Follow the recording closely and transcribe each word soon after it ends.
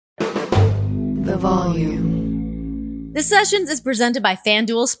the volume. The Sessions is presented by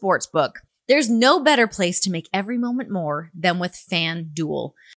FanDuel Sportsbook. There's no better place to make every moment more than with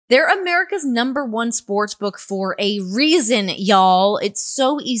FanDuel. They're America's #1 sportsbook for a reason, y'all. It's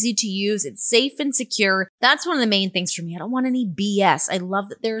so easy to use. It's safe and secure. That's one of the main things for me. I don't want any BS. I love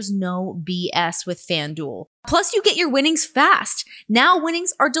that there's no BS with FanDuel. Plus, you get your winnings fast. Now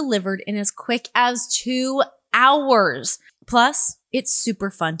winnings are delivered in as quick as 2 hours. Plus, it's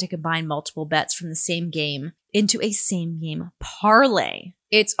super fun to combine multiple bets from the same game into a same game parlay.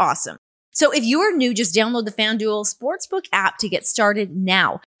 It's awesome. So if you are new, just download the FanDuel Sportsbook app to get started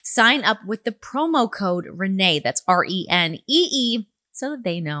now. Sign up with the promo code Renee, that's RENEE, so that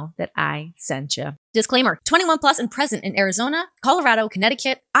they know that I sent you. Disclaimer, 21 plus and present in Arizona, Colorado,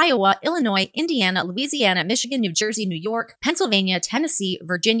 Connecticut, Iowa, Illinois, Indiana, Louisiana, Michigan, New Jersey, New York, Pennsylvania, Tennessee,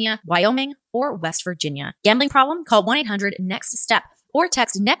 Virginia, Wyoming, or West Virginia. Gambling problem? Call 1-800-NEXT-STEP. Or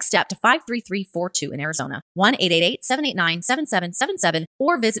text NEXT STEP to 53342 in Arizona, 1-888-789-7777,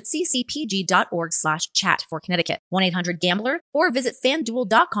 or visit ccpg.org/chat for Connecticut, 1-800-GAMBLER, or visit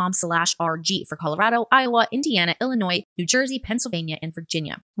fanduel.com/RG for Colorado, Iowa, Indiana, Illinois, New Jersey, Pennsylvania, and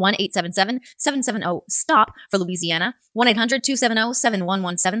Virginia, 1-877-770-STOP for Louisiana,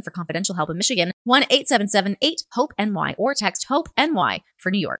 1-800-270-7117 for confidential help in Michigan, 1-877-8-HOPE-NY, or text HOPE-NY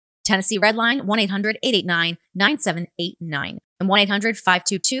for New York. Tennessee Redline, 1-800-889-9789. And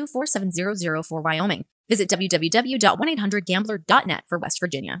 1-800-522-4700 for Wyoming. Visit www.1800gambler.net for West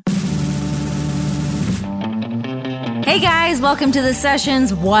Virginia. Hey guys, welcome to The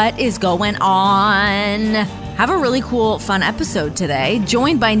Sessions. What is going on? Have a really cool, fun episode today,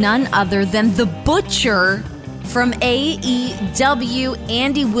 joined by none other than The Butcher from AEW,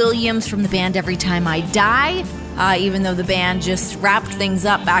 Andy Williams from the band Every Time I Die, even though the band just wrapped things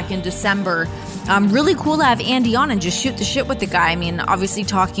up back in December. Really cool to have Andy on and just shoot the shit with the guy. I mean, obviously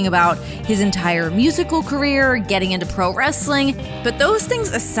talking about his entire musical career, getting into pro wrestling, but those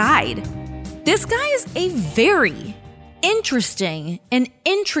things aside, this guy is a very interesting and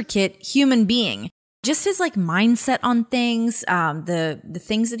intricate human being. Just his mindset on things, the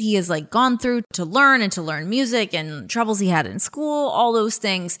things that he has gone through to learn music and troubles he had in school, all those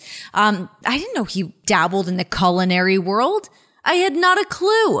things. I didn't know he dabbled in the culinary world. I had not a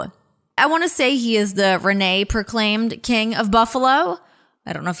clue. I want to say he is the Renee proclaimed king of Buffalo.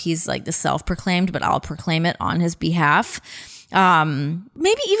 I don't know if he's the self-proclaimed, but I'll proclaim it on his behalf.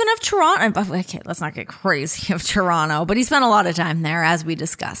 Maybe even of Toronto. Okay, let's not get crazy of Toronto, but he spent a lot of time there, as we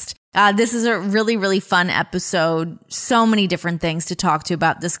discussed. This is a really, really fun episode. So many different things to talk to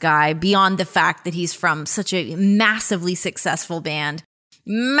about this guy, beyond the fact that he's from such a massively successful band,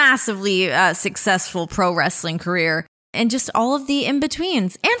 massively successful pro wrestling career, and just all of the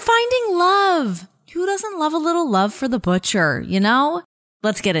in-betweens, and finding love. Who doesn't love a little love for the Butcher, you know?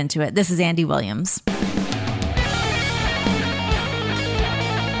 Let's get into it. This is Andy Williams.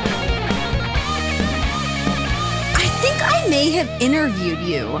 I think I may have interviewed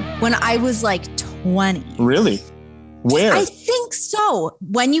you when I was 20. Really? Where? I think so.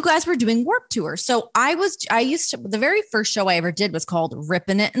 When you guys were doing Warped Tour. So the very first show I ever did was called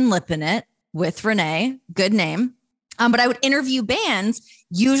Rippin' It and Lippin' It with Renee. Good name. But I would interview bands,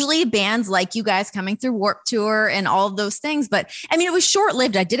 usually bands like you guys coming through Warped Tour and all of those things. But I mean, it was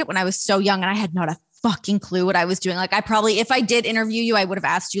short-lived. I did it when I was so young and I had not a fucking clue what I was doing. I probably, if I did interview you, I would have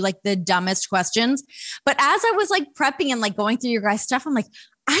asked you the dumbest questions. But as I was prepping and going through your guys' stuff, I'm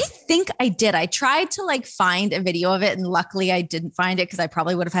I think I did. I tried to find a video of it, and luckily I didn't find it because I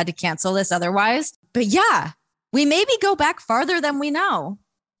probably would have had to cancel this otherwise. But yeah, we maybe go back farther than we know.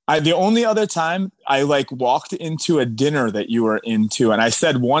 The only other time I walked into a dinner that you were into, and I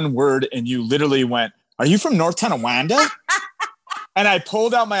said one word, and you literally went, "Are you from North Tonawanda?" And I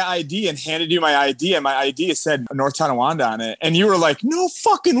pulled out my ID and handed you my ID, and my ID said North Tonawanda on it. And you were like, "No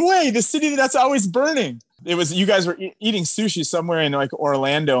fucking way. The city that's always burning." It was, you guys were eating sushi somewhere in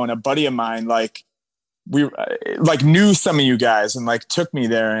Orlando, and a buddy of mine, we knew some of you guys and took me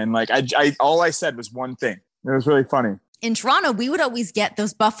there. And I all I said was one thing. It was really funny. In Toronto, we would always get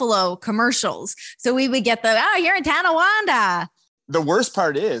those Buffalo commercials. So we would get you're in Tonawanda. The worst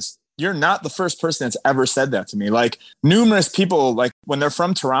part is you're not the first person that's ever said that to me. Numerous people, when they're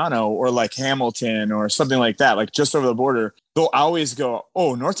from Toronto or Hamilton or something like that, just over the border, they'll always go,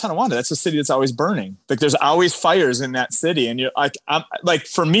 "Oh, North Tonawanda, that's a city that's always burning. There's always fires in that city." And you're I'm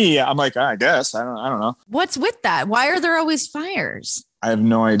for me, I'm I guess, I don't know. What's with that? Why are there always fires? I have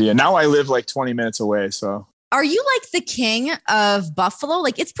no idea. Now I live 20 minutes away, so. Are you the king of Buffalo?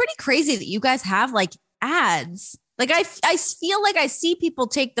 It's pretty crazy that you guys have ads. I feel I see people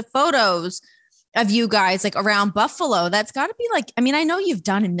take the photos of you guys like around Buffalo. That's got to be like, I mean, I know you've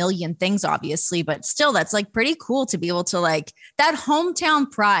done a million things, obviously, but still, that's like pretty cool to be able to like that hometown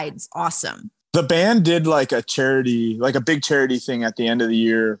pride's awesome. The band did like a charity, like a big charity thing at the end of the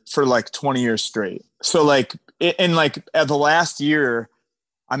year for like 20 years straight. So like, in like at the last year,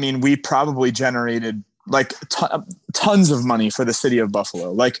 I mean, we probably generated like tons of money for the city of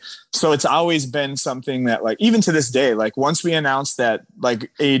Buffalo. Like, so it's always been something that like, even to this day, like once we announced that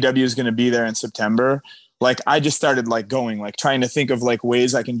like AEW is going to be there in September, like I just started like going, like trying to think of like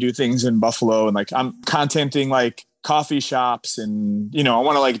ways I can do things in Buffalo. And like, I'm contenting like coffee shops and, you know, I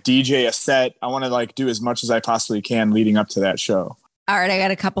want to like DJ a set. I want to like do as much as I possibly can leading up to that show. All right, I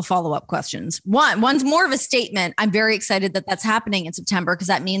got a couple follow-up questions. One's more of a statement. I'm very excited that that's happening in September because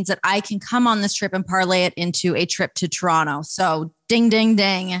that means that I can come on this trip and parlay it into a trip to Toronto. So ding, ding,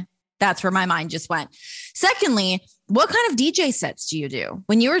 ding. That's where my mind just went. Secondly, what kind of DJ sets do you do?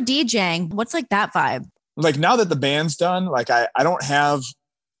 When you're DJing, what's like that vibe? Like now that the band's done, like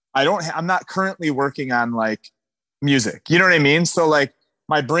I'm not currently working on like music. You know what I mean? So like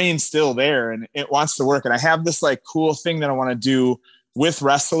my brain's still there and it wants to work. And I have this like cool thing that I want to do with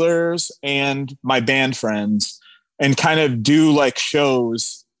wrestlers and my band friends and kind of do like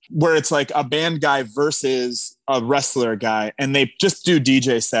shows where it's like a band guy versus a wrestler guy. And they just do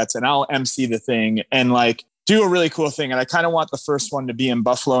DJ sets and I'll MC the thing and like do a really cool thing. And I kind of want the first one to be in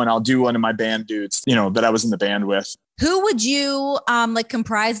Buffalo and I'll do one of my band dudes, you know, that I was in the band with. Who would you like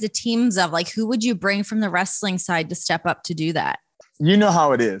comprise the teams of? Like who would you bring from the wrestling side to step up to do that? You know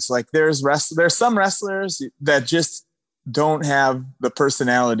how it is. Like there's some wrestlers that just don't have the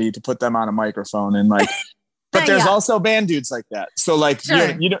personality to put them on a microphone and like, but there's also band dudes like that. So like,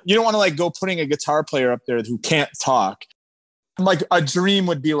 sure. you don't want to like go putting a guitar player up there who can't talk. Like a dream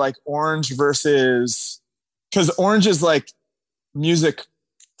would be like Orange versus, because Orange's like music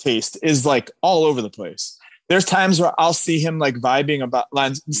taste is like all over the place. There's times where I'll see him like vibing about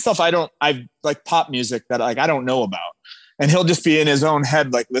lines stuff I like pop music that like I don't know about. And he'll just be in his own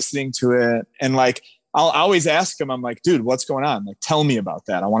head, like listening to it. And like, I'll always ask him, I'm like, dude, what's going on? Like, tell me about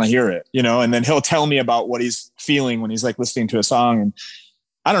that. I want to hear it, you know? And then he'll tell me about what he's feeling when he's like listening to a song. And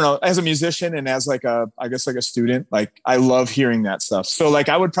I don't know, as a musician and as like I guess like a student, like I love hearing that stuff. So like,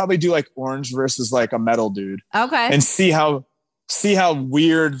 I would probably do like Orange versus like a metal dude. Okay. And see how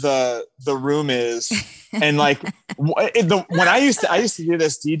weird the room is. And like when I used to do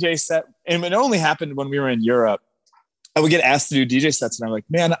this DJ set, and it only happened when we were in Europe, I would get asked to do DJ sets and I'm like,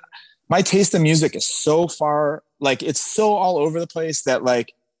 man, my taste in music is so far, like it's so all over the place that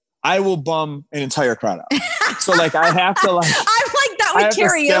like I will bum an entire crowd out. So like I have to like, I'm like that with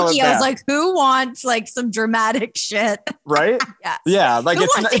karaoke. I was like, who wants like some dramatic shit? Right? Yeah. Like who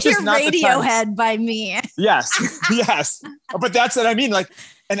it's just not Radiohead by me. Yes. But that's what I mean. Like,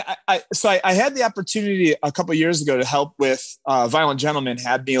 and I had the opportunity a couple of years ago to help with Violent Gentlemen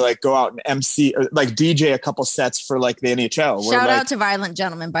had me like go out and MC or like DJ a couple sets for like the NHL. Shout out to Violent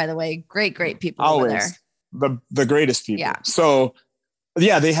Gentlemen, by the way. Great people always over there. The greatest people. Yeah. So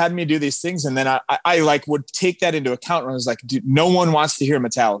yeah, they had me do these things. And then I like would take that into account. And I was like, dude, no one wants to hear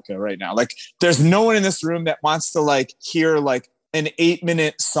Metallica right now. Like there's no one in this room that wants to like hear like an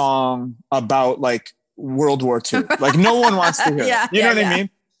 8-minute song about like World War II. Like no one wants to hear it. You know what I mean?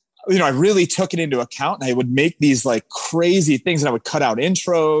 You know, I really took it into account and I would make these like crazy things and I would cut out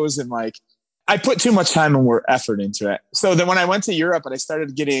intros and like, I put too much time and effort into it. So then when I went to Europe and I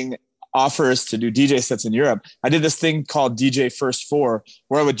started getting offers to do DJ sets in Europe, I did this thing called DJ First 4,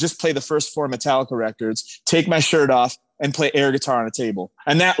 where I would just play the first 4 Metallica records, take my shirt off and play air guitar on a table.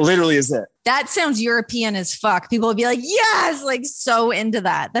 And that literally is it. That sounds European as fuck. People would be like, yes, like so into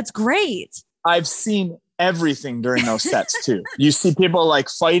that. That's great. I've seen everything during those sets too. You see people like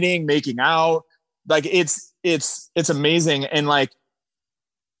fighting, making out, like it's amazing. And like,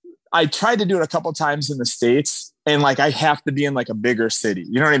 I tried to do it a couple times in the States and like, I have to be in like a bigger city.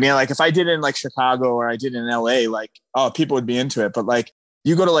 You know what I mean? Like if I did it in like Chicago or I did it in LA, like, oh, people would be into it. But like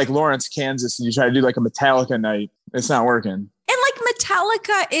you go to like Lawrence, Kansas and you try to do like a Metallica night, it's not working. And like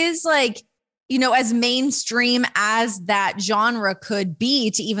Metallica is like, you know, as mainstream as that genre could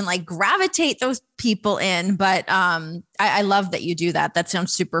be to even like gravitate those people in. But I love that you do that. That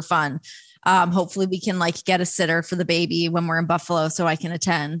sounds super fun. Hopefully we can like get a sitter for the baby when we're in Buffalo so I can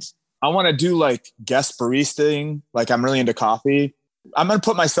attend. I want to do like guest baristaing. Like I'm really into coffee. I'm going to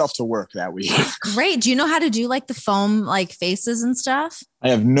put myself to work that week. Great. Do you know how to do like the foam, like faces and stuff? I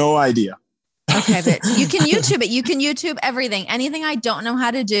have no idea. Okay. But you can YouTube it. You can YouTube everything. Anything I don't know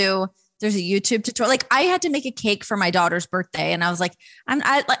how to do, There's a YouTube tutorial. Like I had to make a cake for my daughter's birthday, and I was like,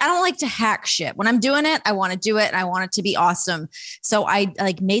 I don't like to hack shit. When I'm doing it, I want to do it, and I want it to be awesome. So I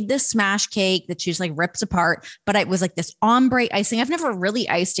like made this smash cake that she's like ripped apart, but it was like this ombre icing. I've never really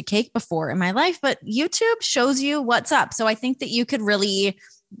iced a cake before in my life, but YouTube shows you what's up. So I think that you could really,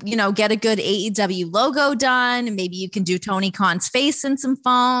 get a good AEW logo done. Maybe you can do Tony Khan's face in some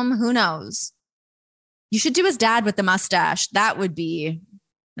foam. Who knows? You should do his dad with the mustache. That would be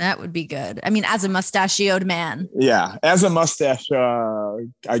good. I mean, as a mustachioed man. Yeah. As a mustache,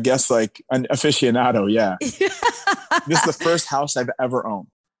 I guess like an aficionado. Yeah. This is the first house I've ever owned.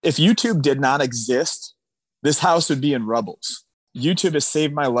 If YouTube did not exist, this house would be in rubbles. YouTube has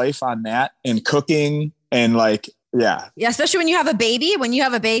saved my life on that and cooking and like, yeah. Yeah. Especially when you have a baby. When you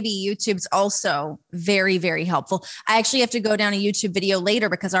have a baby, YouTube's also very, very helpful. I actually have to go down a YouTube video later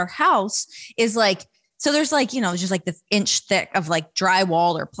because our house is like, so there's like, just like this inch thick of like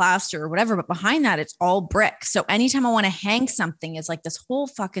drywall or plaster or whatever. But behind that, it's all brick. So anytime I want to hang something, it's like this whole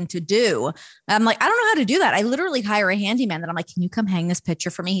fucking to do. I'm like, I don't know how to do that. I literally hire a handyman that I'm like, can you come hang this picture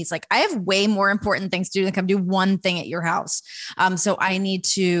for me? He's like, I have way more important things to do than come do one thing at your house. So I need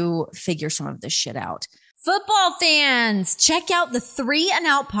to figure some of this shit out. Football fans, check out the 3 and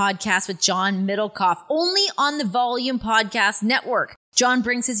Out podcast with John Middlecoff, only on the Volume Podcast Network. John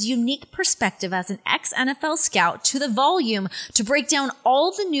brings his unique perspective as an ex-NFL scout to the Volume to break down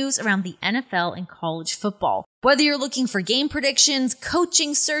all the news around the NFL and college football. Whether you're looking for game predictions,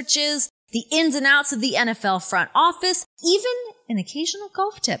 coaching searches, the ins and outs of the NFL front office, even an occasional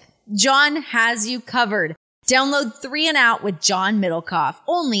golf tip, John has you covered. Download 3 and Out with John Middlecoff,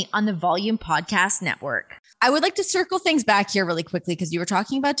 only on the Volume Podcast Network. I would like to circle things back here really quickly because you were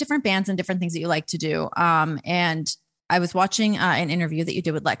talking about different bands and different things that you like to do. And I was watching an interview that you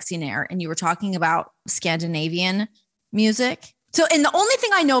did with Lexi Nair, and you were talking about Scandinavian music. So, and the only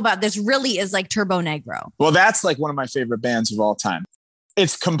thing I know about this really is like Turbo Negro. Well, that's like one of my favorite bands of all time.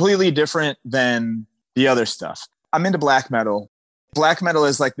 It's completely different than the other stuff. I'm into black metal. Black metal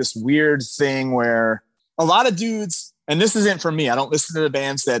is like this weird thing where a lot of dudes, and this isn't for me, I don't listen to the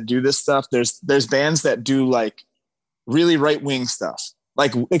bands that do this stuff. There's bands that do like really right-wing stuff,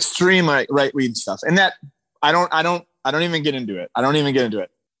 like extreme right-wing stuff. And that I don't even get into it.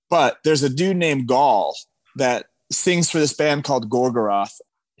 But there's a dude named Gaul that sings for this band called Gorgoroth.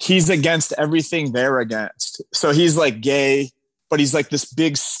 He's against everything they're against. So he's like gay, but he's like this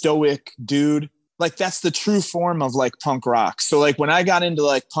big stoic dude. Like that's the true form of like punk rock. So like when I got into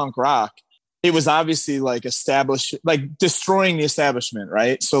like punk rock, it was obviously like like destroying the establishment,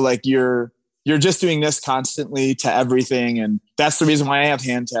 right? So like you're just doing this constantly to everything. And that's the reason why I have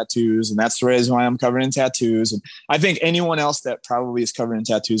hand tattoos. And that's the reason why I'm covered in tattoos. And I think anyone else that probably is covered in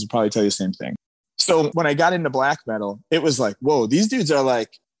tattoos will probably tell you the same thing. So when I got into black metal, it was like, whoa, these dudes are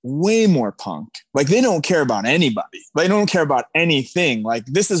like way more punk. Like they don't care about anybody. They don't care about anything. Like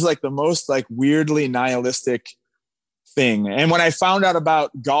this is like the most like weirdly nihilistic thing. And when I found out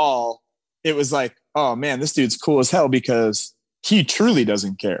about Gaul, it was like, oh man, this dude's cool as hell because he truly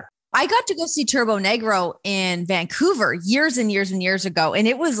doesn't care. I got to go see Turbo Negro in Vancouver years and years and years ago. And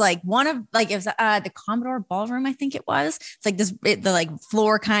it was like one of like, it was the Commodore Ballroom, I think it was. It's like the like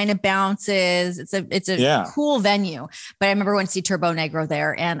floor kind of bounces. It's a cool venue. But I remember when to see Turbo Negro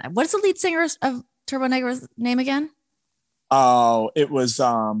there. And what's the lead singer of Turbo Negro's name again? Oh, it was,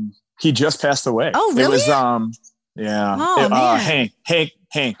 he just passed away. Oh, really? It was, yeah. Oh, man.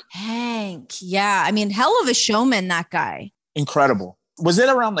 Hank. Yeah. I mean, hell of a showman, that guy. Incredible. Was it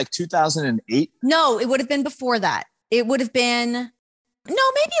around like 2008? No, it would have been before that. It would have been, no,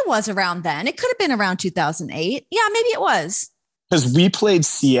 maybe it was around then. It could have been around 2008. Yeah, maybe it was. Because we played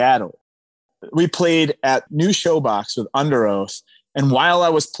Seattle. We played at New Showbox with Under Oath. And while I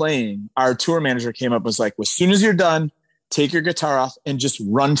was playing, our tour manager came up and was like, as soon as you're done, take your guitar off and just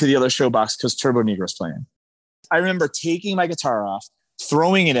run to the other showbox because Turbo Negro's playing. I remember taking my guitar off,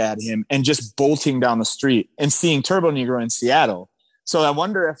 throwing it at him, and just bolting down the street and seeing Turbo Negro in Seattle. So I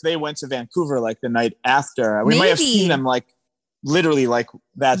wonder if they went to Vancouver like the night after. We might have seen them like literally like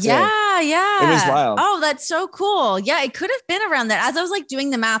that day. Yeah. It was wild. Oh, that's so cool. Yeah, it could have been around that. As I was like doing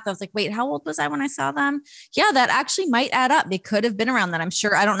the math, I was like, wait, how old was I when I saw them? Yeah, that actually might add up. They could have been around that. I'm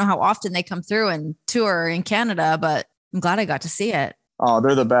sure. I don't know how often they come through and tour in Canada, but I'm glad I got to see it. Oh,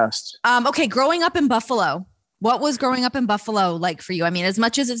 they're the best. Okay, growing up in Buffalo. What was growing up in Buffalo like for you? I mean, as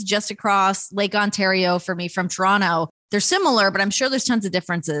much as it's just across Lake Ontario for me from Toronto, they're similar, but I'm sure there's tons of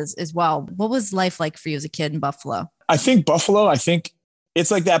differences as well. What was life like for you as a kid in Buffalo? I think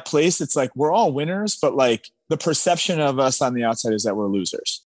it's like that place. It's like, we're all winners, but like the perception of us on the outside is that we're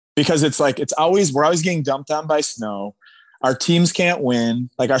losers because it's like, we're always getting dumped on by snow. our teams can't win.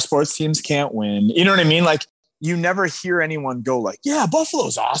 Like our sports teams can't win. You know what I mean? Like you never hear anyone go like, yeah,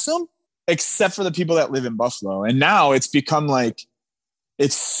 Buffalo's awesome, except for the people that live in Buffalo. And now it's become like,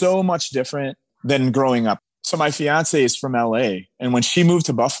 it's so much different than growing up. So my fiance is from LA. And when she moved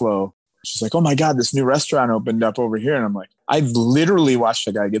to Buffalo, she's like, oh my God, this new restaurant opened up over here. And I'm like, I've literally watched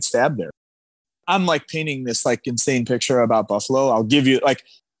a guy get stabbed there. I'm like painting this like insane picture about Buffalo. I'll give you like,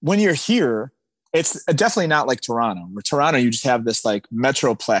 when you're here, it's definitely not like Toronto. Where Toronto, you just have this like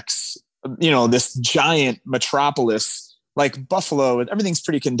metroplex, this giant metropolis. Like Buffalo, everything's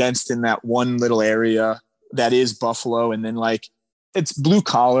pretty condensed in that one little area that is Buffalo. And then like, it's blue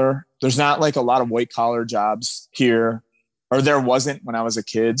collar. There's not like a lot of white collar jobs here, or there wasn't when I was a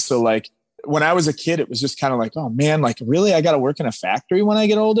kid. So like when I was a kid, it was just kind of like, oh man, like really, I got to work in a factory when I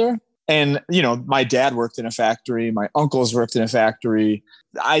get older. And, my dad worked in a factory. My uncles worked in a factory.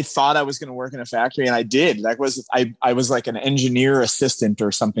 I thought I was going to work in a factory, and I did. I was like an engineer assistant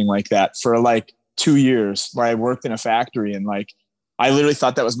or something like that for like 2 years where I worked in a factory, and like, I literally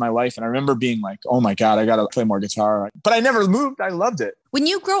thought that was my life. And I remember being like, oh my God, I got to play more guitar. But I never moved. I loved it. When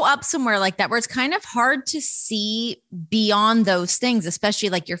you grow up somewhere like that, where it's kind of hard to see beyond those things, especially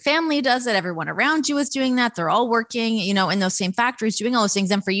like your family does it, everyone around you is doing that. They're all working, in those same factories doing all those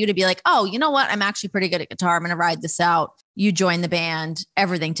things. And for you to be like, oh, you know what? I'm actually pretty good at guitar. I'm going to ride this out. You join the band,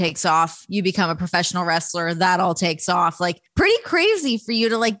 everything takes off. You become a professional wrestler. That all takes off. Like pretty crazy for you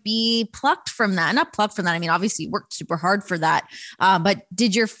to like be plucked from that. Not plucked from that. I mean, obviously you worked super hard for that. But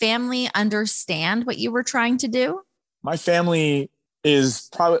did your family understand what you were trying to do? My family is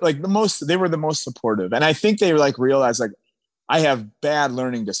probably like they were the most supportive. And I think they like realized like I have bad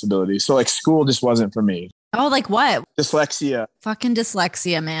learning disabilities. So like school just wasn't for me. Oh, like what? Dyslexia. Fucking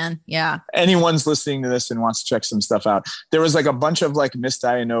dyslexia, man. Yeah. Anyone's listening to this and wants to check some stuff out. There was like a bunch of like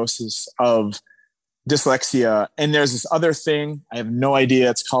misdiagnosis of dyslexia. And there's this other thing. I have no idea.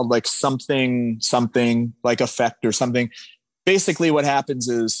 It's called like something like effect or something. Basically what happens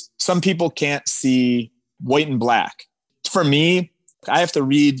is some people can't see white and black. For me, I have to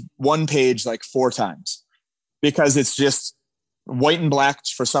read one page like 4 times because it's just white and black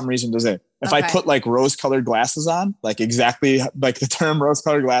for some reason does it. If I put like rose-colored glasses on, like exactly like the term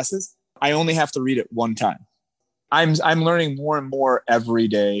rose-colored glasses, I only have to read it 1 time. I'm learning more and more every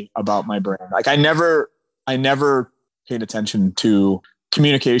day about my brain. Like I never paid attention to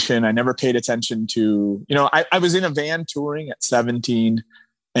communication. I never paid attention to, I was in a van touring at 17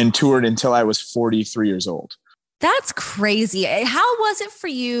 and toured until I was 43 years old. That's crazy. How was it for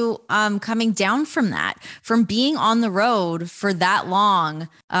you coming down from that, from being on the road for that long,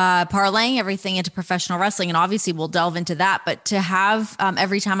 parlaying everything into professional wrestling? And obviously we'll delve into that, but to have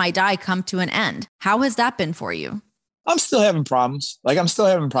Every Time I Die come to an end. How has that been for you? I'm still having problems. Like I'm still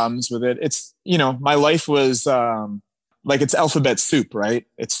having problems with it. It's, my life was like it's alphabet soup, right?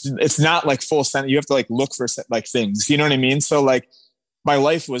 It's not like full sentence. You have to like look for like things, you know what I mean? So like my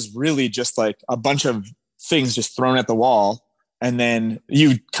life was really just like a bunch of things just thrown at the wall. And then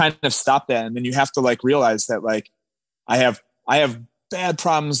you kind of stop that. And then you have to like realize that like, I have bad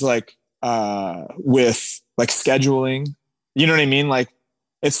problems like with like scheduling, you know what I mean? Like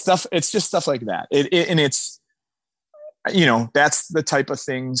it's just stuff like that. And it's, that's the type of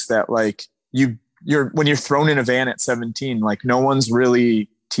things that like when you're thrown in a van at 17, like no one's really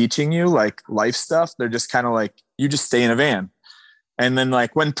teaching you like life stuff. They're just kind of like, you just stay in a van. And then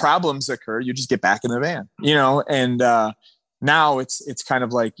like when problems occur, you just get back in the van, and now it's kind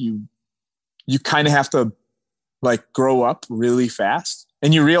of like you kind of have to like grow up really fast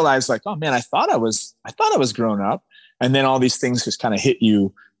and you realize like, oh man, I thought I was grown up. And then all these things just kind of hit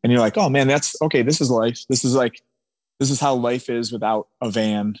you and you're like, oh man, that's okay. This is life. This is how life is without a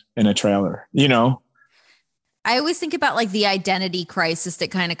van and a trailer, I always think about like the identity crisis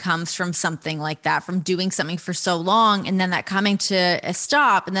that kind of comes from something like that, from doing something for so long and then that coming to a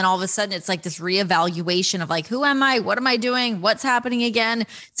stop. And then all of a sudden it's like this reevaluation of like, who am I? What am I doing? What's happening again?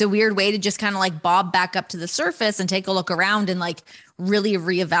 It's a weird way to just kind of like bob back up to the surface and take a look around and like really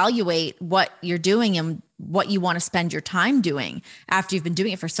reevaluate what you're doing and what you want to spend your time doing after you've been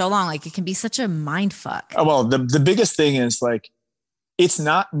doing it for so long. Like it can be such a mind fuck. Oh, well, the biggest thing is like, it's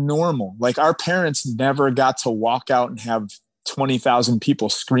not normal. Like our parents never got to walk out and have 20,000 people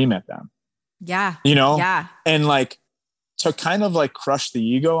scream at them. Yeah. Yeah. And like to kind of like crush the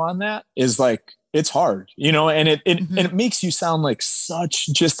ego on that is like, it's hard, and it makes you sound like such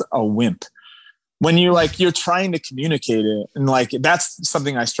just a wimp when you're trying to communicate it. And like, that's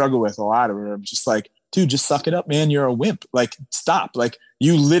something I struggle with a lot, where I'm just like, dude, just suck it up, man. You're a wimp. Like stop. Like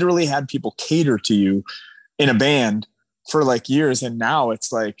you literally had people cater to you in a band for like years. And now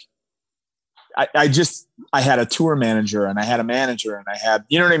it's like, I had a tour manager and I had a manager and I had,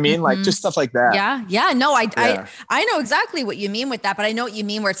 you know what I mean? Like just stuff like that. Yeah. Yeah. No, I know exactly what you mean with that, but I know what you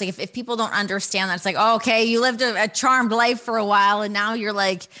mean where it's like, if people don't understand that, it's like, oh, okay, you lived a charmed life for a while and now you're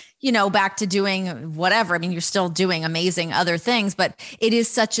like, back to doing whatever. I mean, you're still doing amazing other things, but it is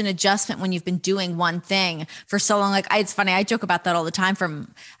such an adjustment when you've been doing one thing for so long. Like it's funny. I joke about that all the time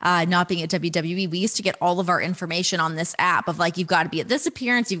from not being at WWE. We used to get all of our information on this app of like, you've got to be at this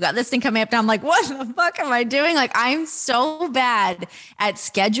appearance. You've got this thing coming up. Now I'm like, what the fuck am I doing? Like, I'm so bad at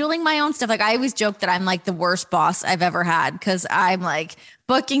scheduling my own stuff. Like I always joke that I'm like the worst boss I've ever had because I'm like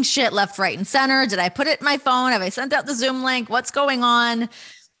booking shit left, right, and center. Did I put it in my phone? Have I sent out the Zoom link? What's going on?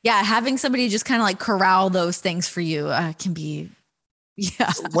 Yeah, having somebody just kind of like corral those things for you can be,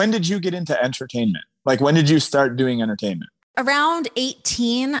 yeah. When did you get into entertainment? Like when did you start doing entertainment? Around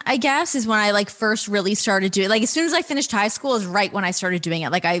 18, I guess, is when I like first really started doing, like as soon as I finished high school is right when I started doing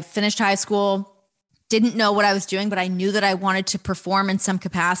it. Like I finished high school, didn't know what I was doing, but I knew that I wanted to perform in some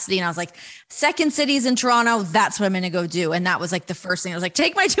capacity. And I was like, Second City's in Toronto, that's what I'm going to go do. And that was like the first thing. I was like,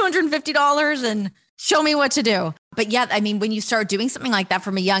 take my $250 and show me what to do. But yeah, I mean, when you start doing something like that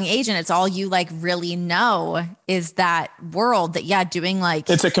from a young age and it's all you like really know is that world that, yeah, doing like.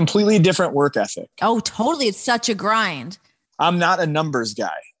 It's a completely different work ethic. Oh, totally. It's such a grind. I'm not a numbers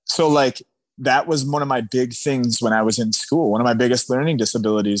guy. So like that was one of my big things when I was in school. One of my biggest learning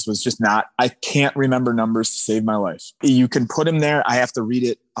disabilities was just I can't remember numbers to save my life. You can put them there. I have to read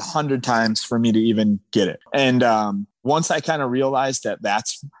it 100 times for me to even get it. And once I kind of realized that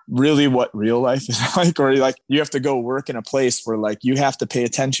that's really what real life is like, or like you have to go work in a place where like you have to pay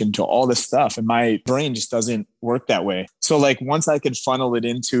attention to all this stuff. And my brain just doesn't work that way. So like once I could funnel it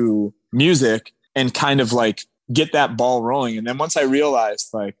into music and kind of like get that ball rolling. And then once I realized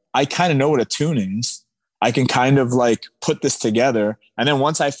like, I kind of know what a tune is, I can kind of like put this together. And then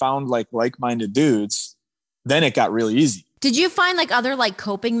once I found like like-minded dudes, then it got really easy. Did you find like other like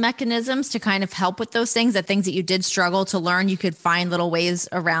coping mechanisms to kind of help with those things, that things that you did struggle to learn, you could find little ways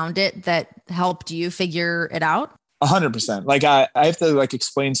around it that helped you figure it out? 100%. Like I have to like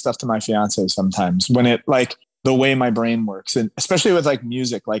explain stuff to my fiance sometimes when it like the way my brain works. And especially with like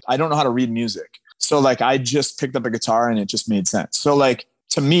music, like I don't know how to read music. So like I just picked up a guitar and it just made sense. So like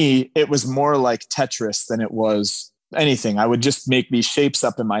to me, it was more like Tetris than it was anything. I would just make these shapes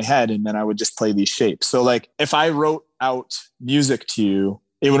up in my head and then I would just play these shapes. So like if I wrote out music to you,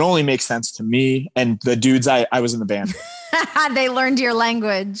 it would only make sense to me and the dudes I was in the band. They learned your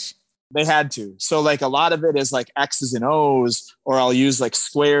language. They had to. So like a lot of it is like X's and O's, or I'll use like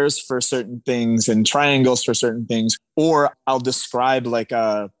squares for certain things and triangles for certain things, or I'll describe like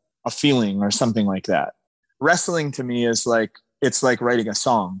a feeling or something like that. Wrestling to me is like, it's like writing a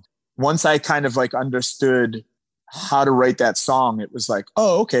song. Once I kind of like understood how to write that song, it was like,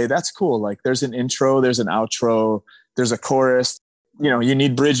 oh, okay, that's cool. Like there's an intro, there's an outro, there's a chorus, you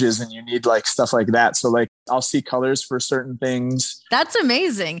need bridges and you need like stuff like that. So like I'll see colors for certain things. That's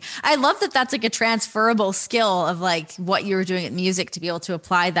amazing. I love that that's like a transferable skill of like what you were doing at music to be able to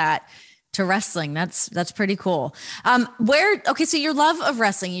apply that to wrestling. That's pretty cool. So your love of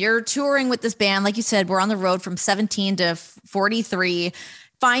wrestling, you're touring with this band. Like you said, we're on the road from 17 to 43,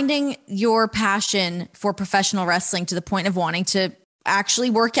 finding your passion for professional wrestling to the point of wanting to actually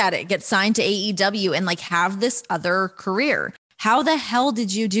work at it, get signed to AEW and like have this other career. How the hell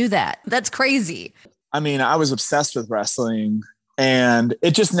did you do that? That's crazy. I mean, I was obsessed with wrestling and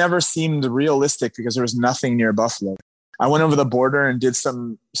it just never seemed realistic because there was nothing near Buffalo. I went over the border and did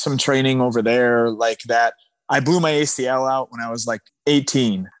some training over there like that. I blew my ACL out when I was like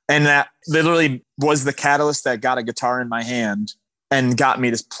 18. And that literally was the catalyst that got a guitar in my hand and got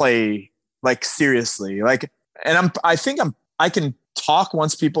me to play like seriously. Like, and I can talk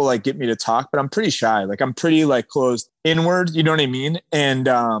once people like get me to talk, but I'm pretty shy. Like I'm pretty like closed inward. You know what I mean? And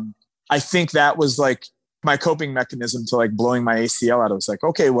I think that was like my coping mechanism to like blowing my ACL out. I was like,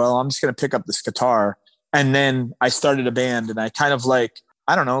 okay, well, I'm just going to pick up this guitar. And then I started a band and I kind of like,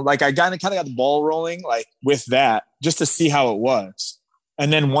 I don't know, like I kind of got the ball rolling like with that just to see how it was.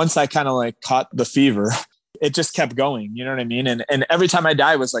 And then once I kind of like caught the fever, it just kept going. You know what I mean? And every time I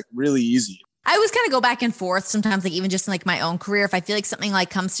die was like really easy. I always kind of go back and forth sometimes, like even just in like my own career, if I feel like something like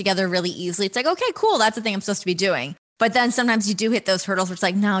comes together really easily, it's like, okay, cool. That's the thing I'm supposed to be doing. But then sometimes you do hit those hurdles where it's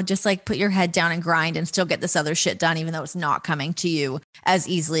like, no, just like put your head down and grind and still get this other shit done, even though it's not coming to you as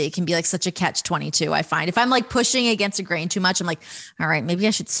easily. It can be like such a catch-22. I find if I'm like pushing against a grain too much, I'm like, all right, maybe I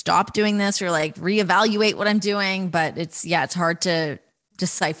should stop doing this or like reevaluate what I'm doing. But it's hard to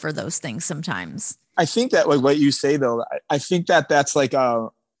decipher those things sometimes. I think that like what you say though, I think that that's like a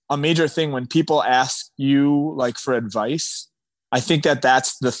major thing when people ask you like for advice. I think that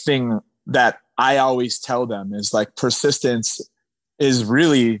that's the thing that I always tell them is like persistence is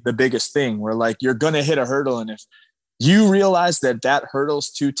really the biggest thing, where like you're going to hit a hurdle. And if you realize that that hurdle's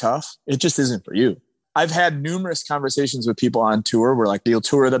too tough, it just isn't for you. I've had numerous conversations with people on tour where like they'll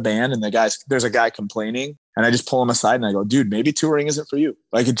tour the band and there's a guy complaining, and I just pull him aside and I go, dude, maybe touring isn't for you.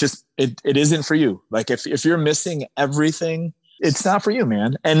 Like it isn't for you. Like if you're missing everything, it's not for you,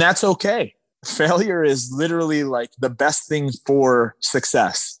 man. And that's okay. Failure is literally like the best thing for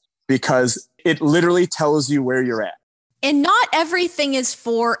success, because it literally tells you where you're at. And not everything is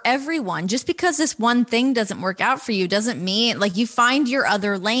for everyone. Just because this one thing doesn't work out for you doesn't mean, like, you find your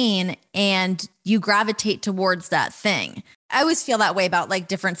other lane and you gravitate towards that thing. I always feel that way about like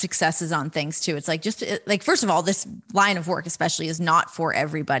different successes on things too. It's like, just like, first of all, this line of work especially is not for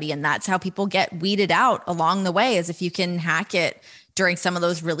everybody. And that's how people get weeded out along the way, is if you can hack it during some of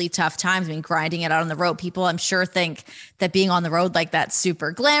those really tough times. I mean, grinding it out on the road, people I'm sure think that being on the road like that's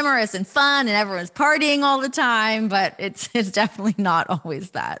super glamorous and fun and everyone's partying all the time, but it's definitely not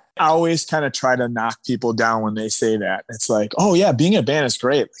always that. I always kind of try to knock people down when they say that. It's like, oh yeah, being a band is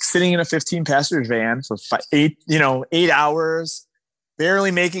great. Like sitting in a 15-passenger van for 8 hours,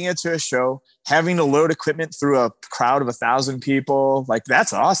 barely making it to a show, having to load equipment through a crowd of 1,000 people. Like,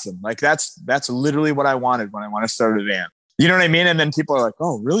 that's awesome. Like that's literally what I wanted when I want to start a band. You know what I mean? And then people are like,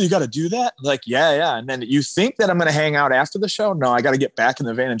 oh, really? You got to do that? Like, yeah. And then you think that I'm going to hang out after the show? No, I got to get back in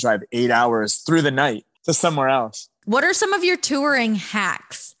the van and drive 8 hours through the night to somewhere else. What are some of your touring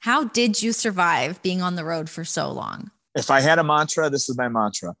hacks? How did you survive being on the road for so long? If I had a mantra, this is my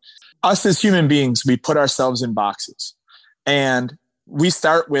mantra. Us as human beings, we put ourselves in boxes. And we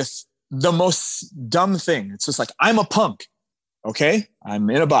start with the most dumb thing. It's just like, I'm a punk. Okay? I'm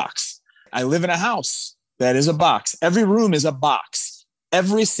in a box. I live in a house. That is a box. Every room is a box.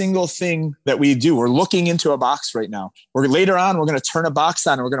 Every single thing that we do, we're looking into a box right now. Later on, we're going to turn a box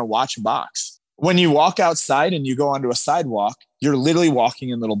on and we're going to watch a box. When you walk outside and you go onto a sidewalk, you're literally walking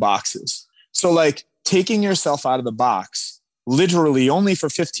in little boxes. So like taking yourself out of the box, literally only for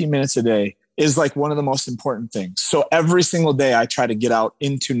 15 minutes a day, is like one of the most important things. So every single day I try to get out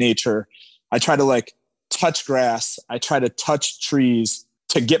into nature. I try to like touch grass. I try to touch trees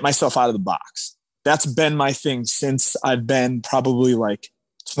to get myself out of the box. That's been my thing since I've been probably like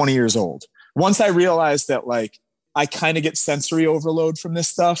 20 years old. Once I realized that like I kind of get sensory overload from this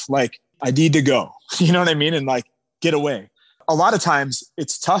stuff, like I need to go, you know what I mean? And like get away. A lot of times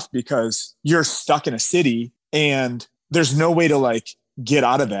it's tough because you're stuck in a city and there's no way to like get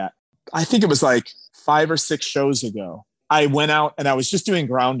out of that. I think it was like 5 or 6 shows ago. I went out and I was just doing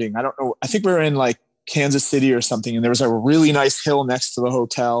grounding. I don't know. I think we were in like Kansas City or something. And there was a really nice hill next to the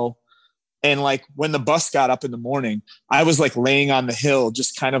hotel. And like when the bus got up in the morning, I was like laying on the hill,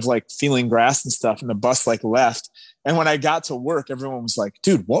 just kind of like feeling grass and stuff. And the bus like left. And when I got to work, everyone was like,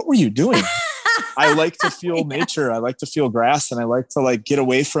 dude, what were you doing? I like to feel nature. I like to feel grass. And I like to like get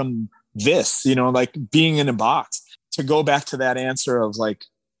away from this, you know, like being in a box. To go back to that answer of like,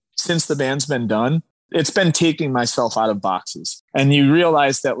 since the band's been done, it's been taking myself out of boxes. And you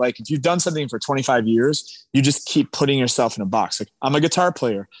realize that like, if you've done something for 25 years, you just keep putting yourself in a box. Like, I'm a guitar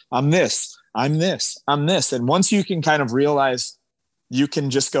player. I'm this. And once you can kind of realize, you can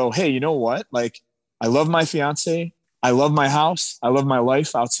just go, hey, you know what? Like, I love my fiance. I love my house. I love my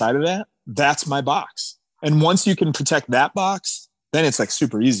life outside of that. That's my box. And once you can protect that box, then it's like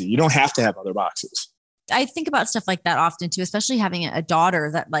super easy. You don't have to have other boxes. I think about stuff like that often too, especially having a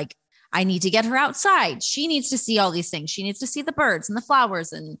daughter that like, I need to get her outside. She needs to see all these things. She needs to see the birds and the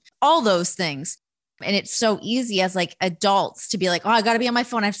flowers and all those things. And it's so easy as like adults to be like, oh, I got to be on my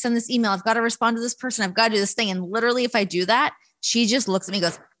phone. I've sent this email. I've got to respond to this person. I've got to do this thing. And literally, if I do that, she just looks at me and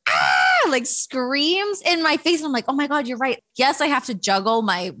goes, ah, like screams in my face. And I'm like, oh my God, you're right. Yes, I have to juggle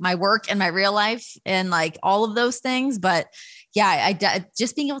my work and my real life and like all of those things. But yeah, I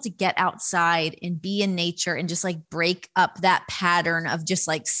just being able to get outside and be in nature and just like break up that pattern of just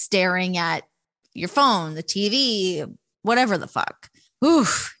like staring at your phone, the TV, whatever the fuck.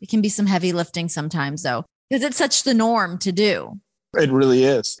 Oof, it can be some heavy lifting sometimes though, because it's such the norm to do. It really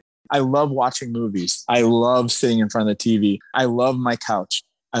is. I love watching movies. I love sitting in front of the TV. I love my couch.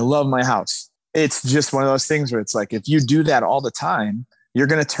 I love my house. It's just one of those things where it's like, if you do that all the time, you're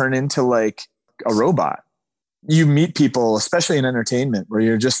going to turn into like a robot. You meet people, especially in entertainment, where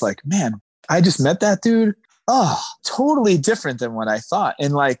you're just like, man, I just met that dude. Oh, totally different than what I thought.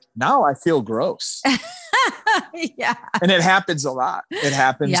 And like, now I feel gross. Yeah. And it happens a lot. It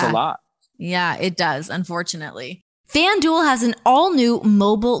happens a lot. Yeah, it does, unfortunately. FanDuel has an all-new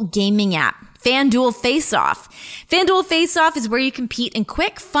mobile gaming app. FanDuel Face-Off. FanDuel Face-Off is where you compete in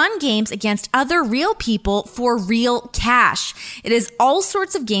quick, fun games against other real people for real cash. It is all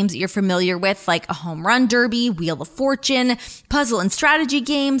sorts of games that you're familiar with, like a home run derby, Wheel of Fortune, puzzle and strategy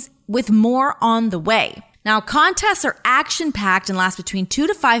games, with more on the way. Now, contests are action-packed and last between 2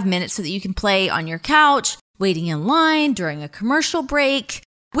 to 5 minutes so that you can play on your couch, waiting in line, during a commercial break,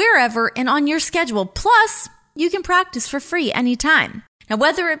 wherever and on your schedule. Plus, you can practice for free anytime. Now,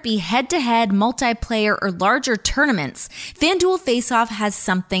 whether it be head-to-head, multiplayer, or larger tournaments, FanDuel Face-Off has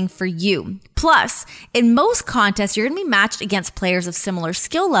something for you. Plus, in most contests, you're going to be matched against players of similar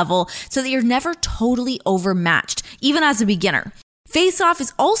skill level so that you're never totally overmatched, even as a beginner. Face-Off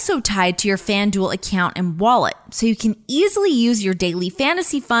is also tied to your FanDuel account and wallet, so you can easily use your daily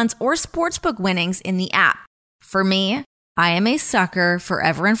fantasy funds or sportsbook winnings in the app. For me, I am a sucker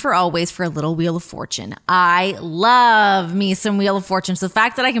forever and for always for a little Wheel of Fortune. I love me some Wheel of Fortune. So the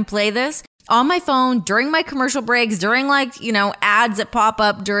fact that I can play this on my phone during my commercial breaks, during ads that pop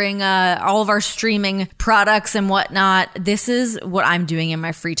up during all of our streaming products and whatnot, this is what I'm doing in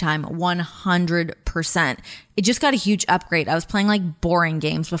my free time 100%. It just got a huge upgrade. I was playing like boring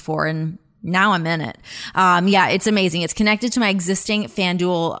games before and now I'm in it. It's amazing. It's connected to my existing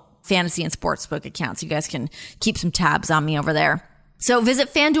FanDuel fantasy and sportsbook accounts. You guys can keep some tabs on me over there. So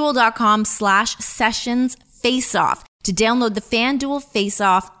visit FanDuel.com/sessions faceoff to download the FanDuel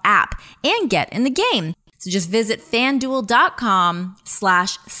Face-Off app and get in the game. So just visit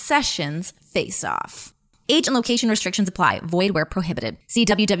FanDuel.com/sessions faceoff. Age and location restrictions apply. Void where prohibited. See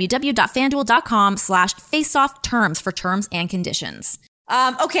www.fanduel.com/faceoff terms for terms and conditions.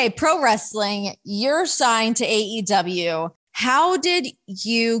 Okay, pro wrestling. You're signed to AEW. How did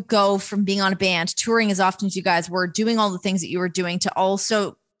you go from being on a band, touring as often as you guys were, doing all the things that you were doing, to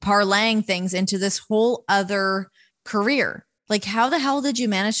also parlaying things into this whole other career? Like, how the hell did you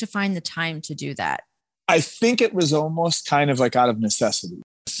manage to find the time to do that? I think it was almost kind of like out of necessity.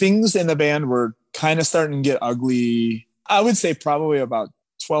 Things in the band were kind of starting to get ugly. I would say probably about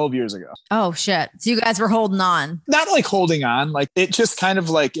 12 years ago. Oh, shit. So you guys were holding on. Not like holding on. Like, it just kind of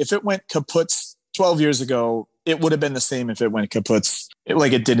like, if it went kaputs 12 years ago, it would have been the same if it went kaputs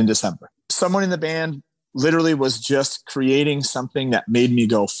like it did in December. Someone in the band literally was just creating something that made me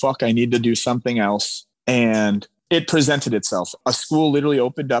go, fuck, I need to do something else. And it presented itself. A school literally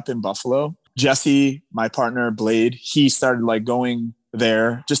opened up in Buffalo. Jesse, my partner, Blade, he started like going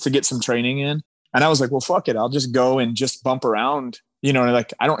there just to get some training in. And I was like, well, fuck it. I'll just go and just bump around.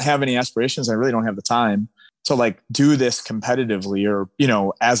 Like, I don't have any aspirations. I really don't have the time to like do this competitively or,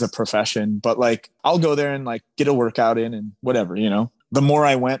 as a profession, but like, I'll go there and like get a workout in and whatever, the more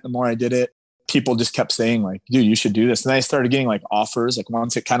I went, the more I did it. People just kept saying like, dude, you should do this. And then I started getting like offers. Like,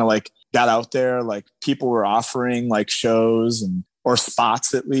 once it kind of like got out there, like people were offering like shows or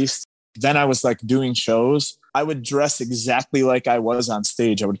spots at least. Then I was like doing shows. I would dress exactly like I was on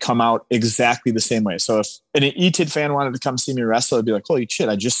stage. I would come out exactly the same way. So if an ETID fan wanted to come see me wrestle, I'd be like, holy shit,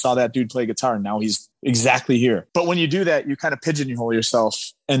 I just saw that dude play guitar and now he's exactly here. But when you do that, you kind of pigeonhole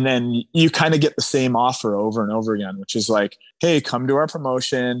yourself and then you kind of get the same offer over and over again, which is like, hey, come to our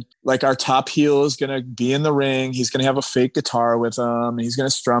promotion. Like, our top heel is going to be in the ring. He's going to have a fake guitar with him. And he's going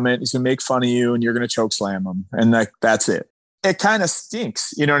to strum it. He's going to make fun of you and you're going to choke slam him. And like, that's it. It kind of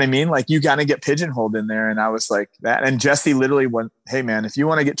stinks. You know what I mean? Like, you got to get pigeonholed in there. And I was like that. And Jesse literally went, hey man, if you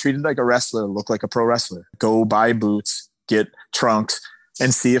want to get treated like a wrestler, look like a pro wrestler, go buy boots, get trunks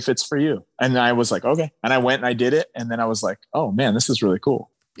and see if it's for you. And I was like, okay. And I went and I did it. And then I was like, oh man, this is really cool.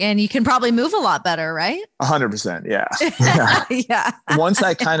 And you can probably move a lot better, right? 100%. Yeah. Yeah. Once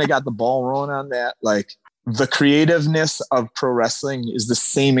I kind of got the ball rolling on that, like, the creativeness of pro wrestling is the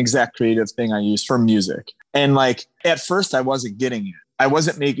same exact creative thing I use for music. And like, at first I wasn't getting it. I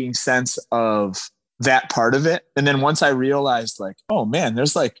wasn't making sense of that part of it. And then once I realized like, oh man,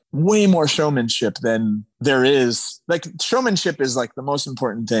 there's like way more showmanship than there is. Like, showmanship is like the most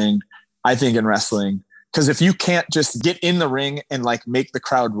important thing, I think, in wrestling. Because if you can't just get in the ring and like make the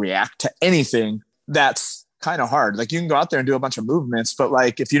crowd react to anything, that's kind of hard. Like, you can go out there and do a bunch of movements, but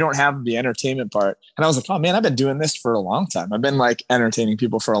like, if you don't have the entertainment part, and I was like, oh man, I've been doing this for a long time. I've been like entertaining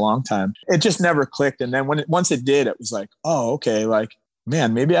people for a long time. It just never clicked. And then once it did, it was like, oh, okay. Like,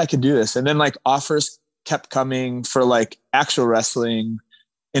 man, maybe I could do this. And then like, offers kept coming for like actual wrestling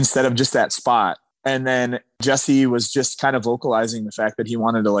instead of just that spot. And then Jesse was just kind of vocalizing the fact that he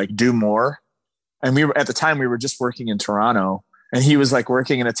wanted to like do more. And at the time we were just working in Toronto, and he was like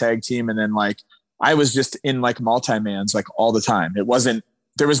working in a tag team. And then like, I was just in like multi-mans like all the time.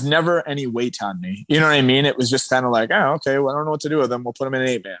 There was never any weight on me. You know what I mean? It was just kind of like, oh, okay, well, I don't know what to do with them. We'll put them in an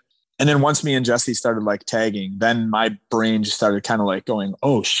 8-man. And then once me and Jesse started like tagging, then my brain just started kind of like going,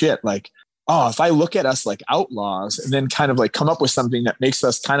 oh shit, like oh, if I look at us like outlaws and then kind of like come up with something that makes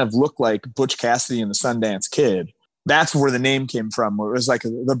us kind of look like Butch Cassidy and the Sundance Kid, that's where the name came from. Where it was like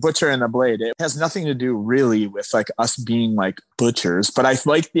the butcher and the blade. It has nothing to do really with like us being like butchers, but I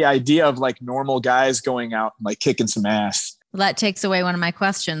like the idea of like normal guys going out and like kicking some ass. Well, that takes away one of my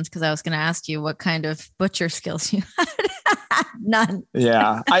questions because I was going to ask you what kind of butcher skills you had. None.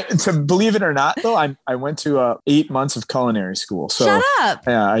 Yeah. To believe it or not, though, I went to 8 months of culinary school. So shut up.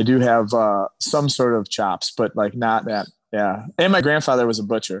 Yeah, I do have some sort of chops, but like not that. Yeah. And my grandfather was a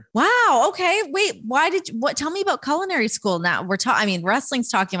butcher. Wow. Okay. Wait, tell me about culinary school now. Wrestling's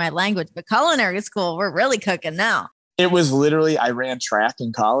talking my language, but culinary school, we're really cooking now. It was literally, I ran track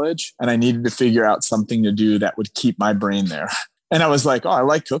in college and I needed to figure out something to do that would keep my brain there. And I was like, oh, I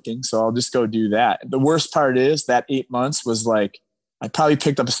like cooking, so I'll just go do that. The worst part is that 8 months was like, I probably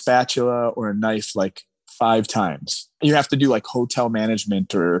picked up a spatula or a knife like 5 times. You have to do like hotel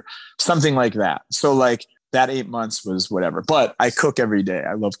management or something like that. So like that 8 months was whatever, but I cook every day.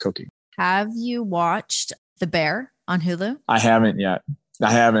 I love cooking. Have you watched The Bear on Hulu? I haven't yet.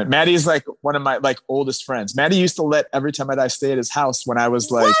 I haven't. Maddie's like one of my like oldest friends. Maddie used to let every time I'd stay at his house when I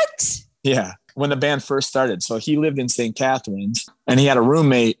was like, what? Yeah, when the band first started. So he lived in St. Catharines and he had a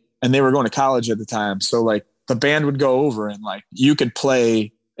roommate and they were going to college at the time. So like the band would go over and like you could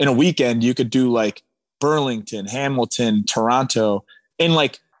play in a weekend. You could do like Burlington, Hamilton, Toronto, and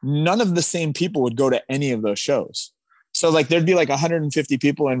like none of the same people would go to any of those shows. So like there'd be like 150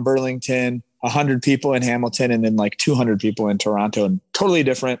 people in Burlington, 100 people in Hamilton, and then like 200 people in Toronto, and totally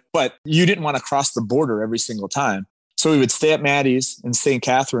different. But you didn't want to cross the border every single time. So we would stay at Maddie's in St.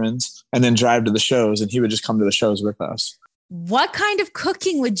 Catharines and then drive to the shows, and he would just come to the shows with us. What kind of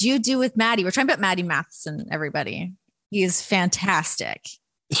cooking would you do with Maddie? We're talking about Maddie Matheson, everybody. He is fantastic.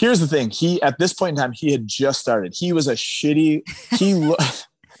 Here's the thing. At this point in time, he had just started. He was a shitty,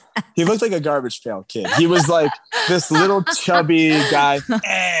 he looked like a garbage pail kid. He was like this little chubby guy,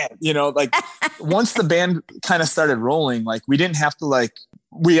 like once the band kind of started rolling, like we didn't have to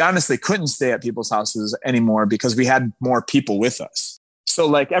we honestly couldn't stay at people's houses anymore because we had more people with us. So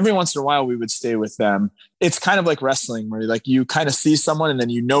like every once in a while we would stay with them. It's kind of like wrestling where like you kind of see someone and then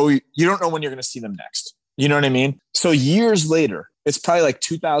you don't know when you're going to see them next. You know what I mean? So years later, it's probably like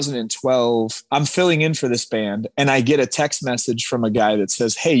 2012. I'm filling in for this band and I get a text message from a guy that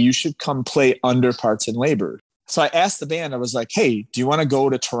says, hey, you should come play Underparts and Labor. So I asked the band, I was like, hey, do you want to go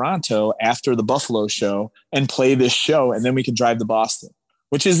to Toronto after the Buffalo show and play this show? And then we can drive to Boston,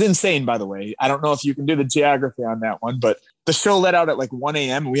 which is insane, by the way. I don't know if you can do the geography on that one, but the show let out at like 1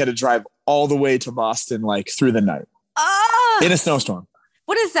 a.m. and we had to drive all the way to Boston, like through the night in a snowstorm.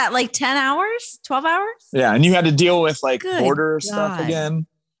 What is that? Like 10 hours, 12 hours? Yeah. And you had to deal with like Good border God. stuff again.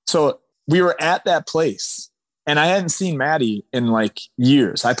 So we were at that place and I hadn't seen Maddie in like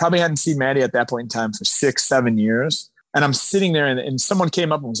years. I probably hadn't seen Maddie at that point in time for 6-7 years. And I'm sitting there and someone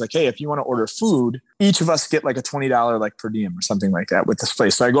came up and was like, hey, if you want to order food, each of us get like a $20 like per diem or something like that with this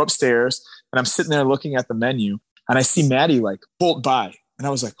place. So I go upstairs and I'm sitting there looking at the menu and I see Maddie like bolt by. And I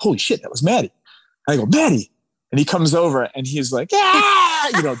was like, holy shit, that was Maddie. And I go, Maddie. And he comes over and he's like,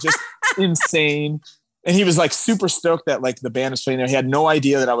 just insane. And he was like super stoked that like the band was playing there. He had no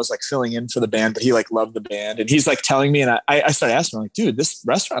idea that I was like filling in for the band, but he like loved the band. And he's like telling me, and I started asking him like, dude, this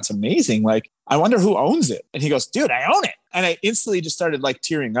restaurant's amazing. Like, I wonder who owns it. And he goes, dude, I own it. And I instantly just started like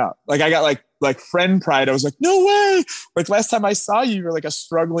tearing up. Like I got like friend pride. I was like, no way. Like last time I saw you, you were like a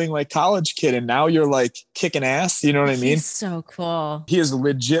struggling like college kid. And now you're like kicking ass. You know what I mean? He's so cool. He is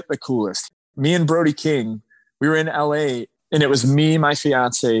legit the coolest. Me and Brody King, we were in LA and it was me, my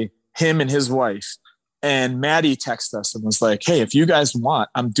fiance, him and his wife. And Maddie texted us and was like, hey, if you guys want,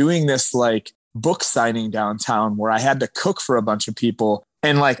 I'm doing this like book signing downtown where I had to cook for a bunch of people.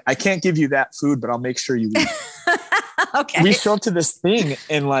 And like, I can't give you that food, but I'll make sure you eat. Okay. We show up to this thing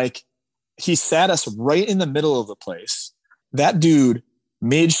and like, he sat us right in the middle of the place. That dude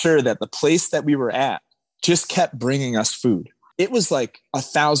made sure that the place that we were at just kept bringing us food. It was like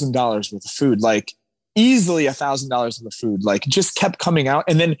 $1,000 worth of food, like easily $1,000 worth of food, like just kept coming out.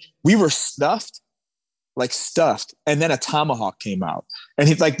 And then we were stuffed. And then a tomahawk came out and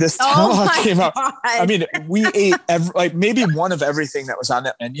he's like, this tomahawk came out. I mean, we ate maybe one of everything that was on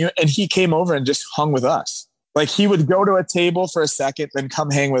that menu. And he came over and just hung with us. Like he would go to a table for a second, then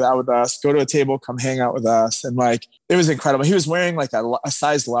come hang out with us, go to a table, come hang out with us. And like, it was incredible. He was wearing like a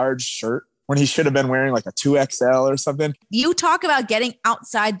size large shirt when he should have been wearing like a 2XL or something. You talk about getting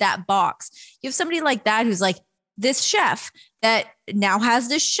outside that box. You have somebody like that who's like this chef that now has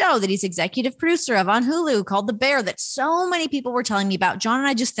this show that he's executive producer of on Hulu called The Bear that so many people were telling me about. John and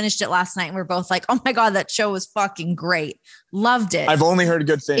I just finished it last night and we're both like, oh my God, that show was fucking great. Loved it. I've only heard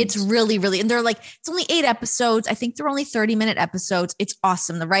good things. It's really, really, and they're like, it's only 8 episodes. I think they're only 30-minute episodes. It's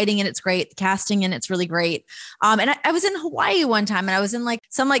awesome. The writing in it's great. The casting in it's really great. And I was in Hawaii one time and I was in like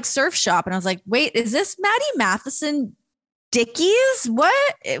some like surf shop and I was like, wait, is this Maddie Matheson Dickies?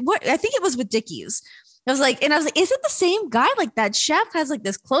 What? I think it was with Dickies. I was like, is it the same guy? Like that chef has like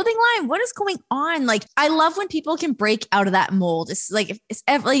this clothing line. What is going on? Like, I love when people can break out of that mold. It's like,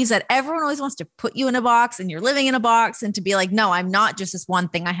 like you said, everyone always wants to put you in a box and you're living in a box, and to be like, no, I'm not just this one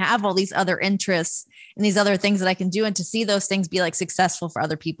thing. I have all these other interests and these other things that I can do. And to see those things be like successful for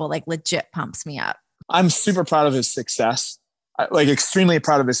other people, like legit pumps me up. I'm super proud of his success. Like extremely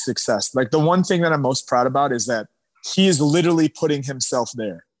proud of his success. Like the one thing that I'm most proud about is that he is literally putting himself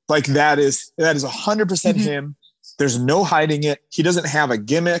there. Like that is 100% him. There's no hiding it. He doesn't have a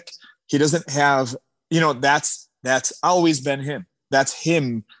gimmick. He doesn't have, that's always been him. That's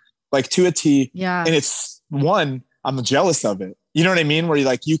him, like to a T. Yeah. And it's I'm jealous of it. You know what I mean? Where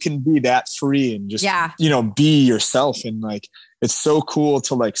you can be that free and just, be yourself. And like, it's so cool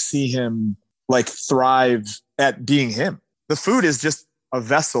to like see him like thrive at being him. The food is just a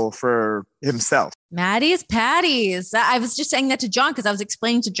vessel for himself. Maddie's Patties. I was just saying that to John because I was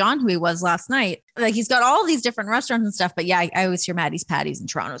explaining to John who he was last night. Like he's got all these different restaurants and stuff, but yeah, I always hear Maddie's Patties in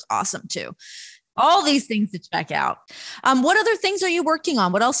Toronto is awesome too. All these things to check out. What other things are you working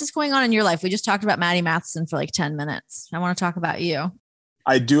on? What else is going on in your life? We just talked about Maddie Matheson for like 10 minutes. I want to talk about you.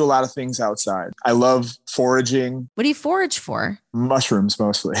 I do a lot of things outside. I love foraging. What do you forage for? Mushrooms,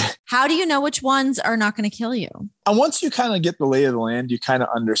 mostly. How do you know which ones are not going to kill you? And once you kind of get the lay of the land, you kind of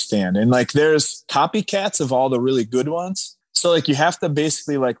understand. And like, there's copycats of all the really good ones. So like, you have to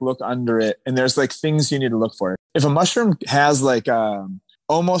basically like look under it. And there's like things you need to look for. If a mushroom has like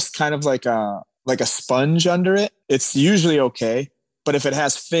almost kind of like a sponge under it, it's usually okay. But if it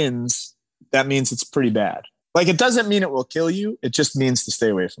has fins, that means it's pretty bad. Like, it doesn't mean it will kill you. It just means to stay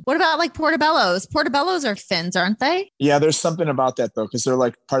away from it. What about like portobellos? Portobellos are fins, aren't they? Yeah, there's something about that though, because they're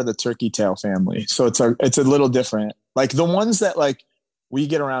like part of the turkey tail family. So it's a little different. Like the ones that like we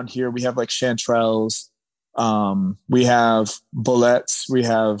get around here, we have like chanterelles, we have bullets, we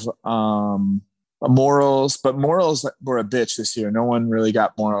have morels, but morels were a bitch this year. No one really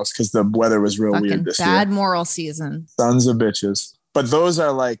got morels because the weather was real weird this year. Bad moral season. Sons of bitches. But those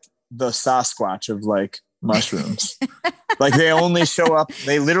are like the Sasquatch of like mushrooms. Like they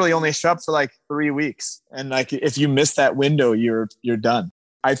literally only show up for like 3 weeks. And like, if you miss that window, you're done.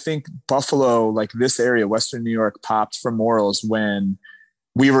 I think Buffalo, like this area, Western New York, popped for morels when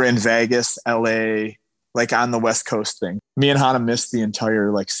we were in Vegas, LA, like on the West Coast thing. Me and Hannah missed the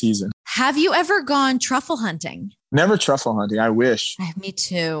entire like season. Have you ever gone truffle hunting? Never truffle hunting. I wish. Me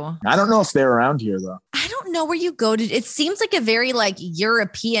too. I don't know if they're around here though. I don't know where you go to. It seems like a very like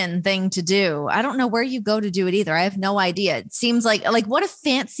European thing to do. I don't know where you go to do it either. I have no idea. It seems like what a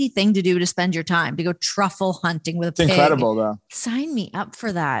fancy thing to do to spend your time, to go truffle hunting with a pig. It's incredible though. Sign me up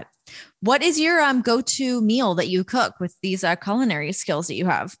for that. What is your go-to meal that you cook with these culinary skills that you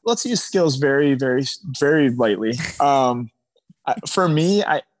have? Let's use skills very, very, very lightly. For me,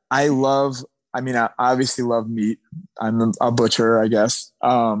 I obviously love meat. I'm a butcher, I guess.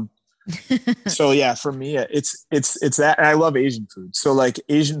 So yeah, for me, it's that. And I love Asian food. So like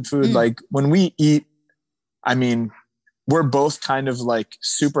Asian food, like when we eat, I mean, we're both kind of like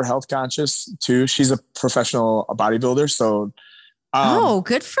super health conscious too. She's a professional bodybuilder. So,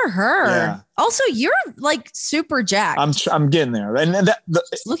 good for her. Yeah. Also, you're like super jacked. I'm getting there. And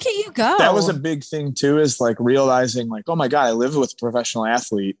look at you go. That was a big thing too, is like realizing like, oh my God, I live with a professional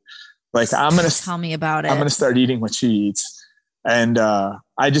athlete. Like tell me about it. I'm going to start eating what she eats. And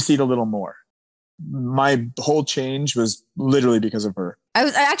I just eat a little more. My whole change was literally because of her. I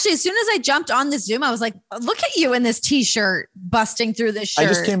was actually, as soon as I jumped on the Zoom, I was like, look at you in this t-shirt busting through this shirt. I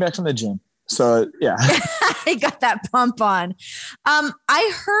just came back from the gym. So yeah. I got that pump on.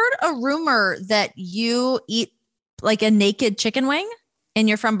 I heard a rumor that you eat like a naked chicken wing and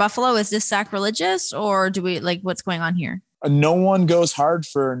you're from Buffalo. Is this sacrilegious, or do we like, what's going on here? No one goes hard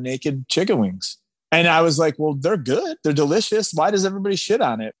for naked chicken wings. And I was like, well, they're good. They're delicious. Why does everybody shit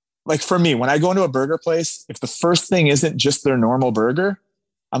on it? Like for me, when I go into a burger place, if the first thing isn't just their normal burger,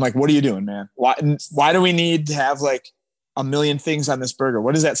 I'm like, what are you doing, man? Why do we need to have like a million things on this burger?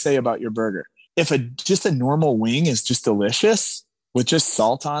 What does that say about your burger? If just a normal wing is just delicious with just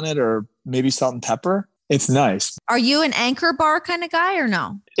salt on it, or maybe salt and pepper, It's nice. Are you an Anchor Bar kind of guy or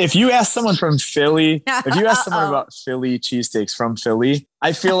no? If you ask someone from Philly, if you ask someone about Philly cheesesteaks from Philly,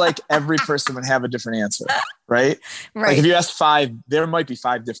 I feel like every person would have a different answer, right? Like if you ask 5, there might be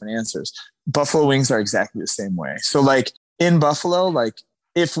 5 different answers. Buffalo wings are exactly the same way. So like in Buffalo, like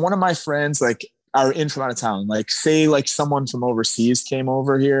if one of my friends like are in from out of town, like say like someone from overseas came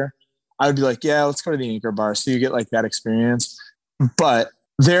over here, I would be like, yeah, let's go to the Anchor Bar. So you get like that experience. But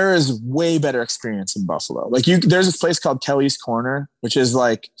there is way better experience in Buffalo. Like there's this place called Kelly's Corner, which is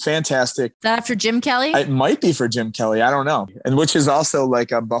like fantastic. Is that after Jim Kelly? It might be for Jim Kelly. I don't know. And which is also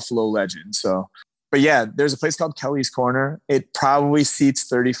like a Buffalo legend. So, but yeah, there's a place called Kelly's Corner. It probably seats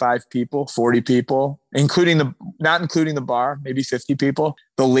 35 people, 40 people, not including the bar, maybe 50 people.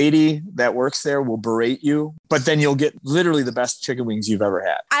 The lady that works there will berate you, but then you'll get literally the best chicken wings you've ever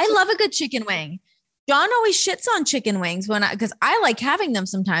had. I love a good chicken wing. John always shits on chicken wings because I like having them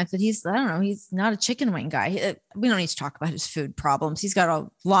sometimes, but he's not a chicken wing guy. We don't need to talk about his food problems. He's got a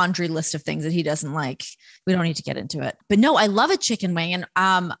laundry list of things that he doesn't like. We don't need to get into it, but no, I love a chicken wing.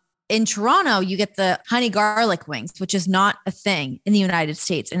 And, in Toronto, you get the honey garlic wings, which is not a thing in the United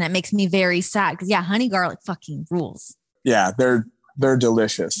States. And that makes me very sad because honey garlic fucking rules. Yeah, they're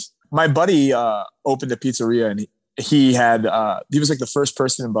delicious. My buddy opened a pizzeria and he was like the first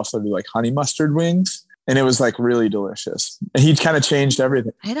person in Buffalo to do like honey mustard wings. And it was like really delicious. And he kind of changed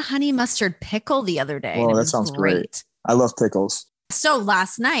everything. I had a honey mustard pickle the other day. Oh, that sounds great. I love pickles. So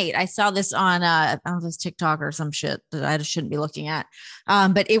last night I saw this on I don't know if it's TikTok or some shit that I just shouldn't be looking at.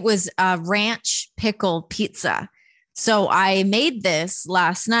 But it was a ranch pickle pizza. So I made this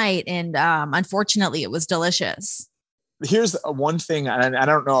last night and unfortunately it was delicious. Here's one thing. And I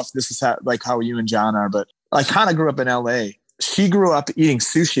don't know if this is how you and John are, but I kind of grew up in LA. She grew up eating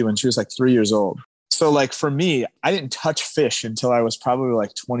sushi when she was like 3 years old. So like for me, I didn't touch fish until I was probably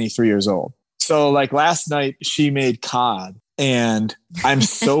like 23 years old. So like last night she made cod and I'm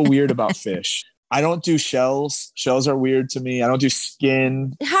so weird about fish. I don't do shells. Shells are weird to me. I don't do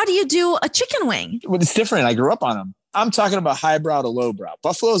skin. How do you do a chicken wing? Well, it's different. I grew up on them. I'm talking about highbrow to lowbrow.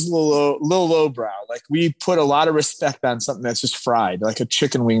 Buffalo's a little lowbrow. Like we put a lot of respect on something that's just fried, like a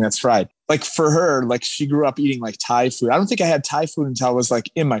chicken wing that's fried. Like for her, like she grew up eating like Thai food. I don't think I had Thai food until I was like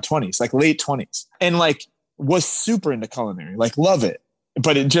in my 20s, like late 20s, and like was super into culinary, like love it.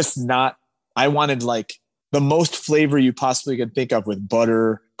 But it just not, I wanted like the most flavor you possibly could think of with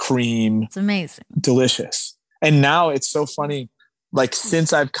butter, cream. It's amazing. Delicious. And now it's so funny. Like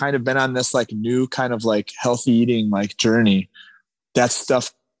since I've kind of been on this like new kind of like healthy eating like journey, that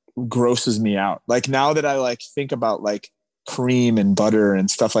stuff grosses me out. Like now that I like think about like cream and butter and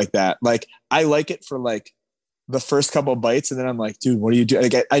stuff like that, like I like it for like the first couple of bites and then I'm like, dude, what do you do?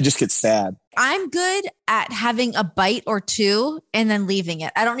 Like I just get sad. I'm good at having a bite or two and then leaving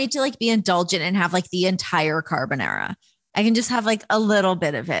it. I don't need to like be indulgent and have like the entire carbonara. I can just have like a little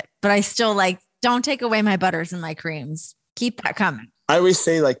bit of it, but I still like, don't take away my butters and my creams. Keep that coming. I always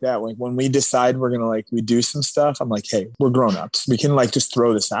say like that, like when we decide we're going to like, we do some stuff, I'm like, hey, we're grown-ups. We can like just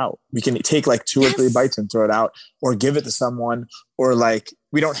throw this out. We can take like 2 or 3 bites and throw it out or give it to someone, or like,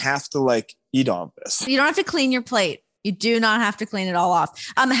 we don't have to like eat all of this. You don't have to clean your plate. You do not have to clean it all off.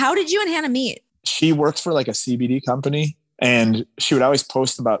 How did you and Hannah meet? She works for like a CBD company and she would always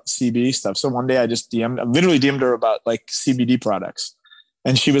post about CBD stuff. So one day I just literally DM'd her about like CBD products.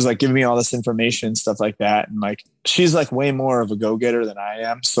 And she was like giving me all this information, stuff like that. And like, she's like way more of a go-getter than I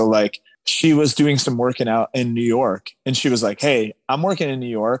am. So like she was doing some working out in New York and she was like, hey, I'm working in New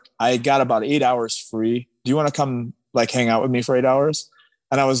York. I got about 8 hours free. Do you want to come like hang out with me for 8 hours?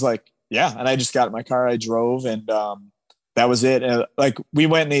 And I was like, yeah. And I just got in my car, I drove and that was it. And like we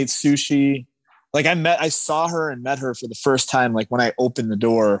went and ate sushi. Like I saw her and met her for the first time, like when I opened the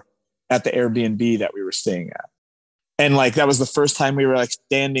door at the Airbnb that we were staying at. And like, that was the first time we were like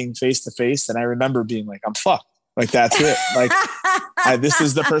standing face to face. And I remember being like, I'm fucked. Like, that's it. Like, this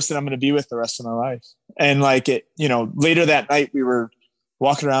is the person I'm going to be with the rest of my life. And like it, later that night we were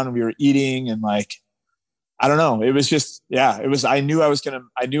walking around and we were eating and like, I don't know. It was just, I knew I was going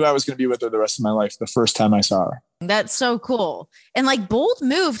to be with her the rest of my life the first time I saw her. That's so cool. And like bold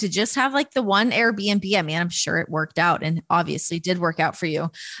move to just have like the one Airbnb. I mean, I'm sure it worked out and obviously did work out for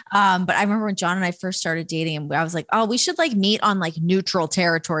you. But I remember when John and I first started dating and I was like, oh, we should like meet on like neutral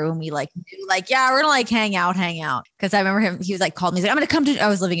territory when we like, yeah, we're gonna like hang out. Cause I remember he was like, called me. He's like, I'm going to come to, I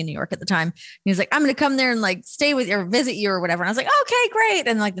was living in New York at the time. He was like, I'm going to come there and like stay with you or visit you or whatever. And I was like, okay, great.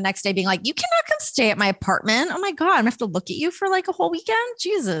 And like the next day being like, you cannot come stay at my apartment. Oh my God, I'm gonna have to look at you for like a whole weekend.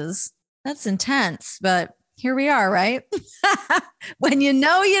 Jesus, that's intense. But here we are, right? When you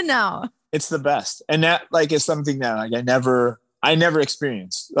know. It's the best. And that like is something that like I never I never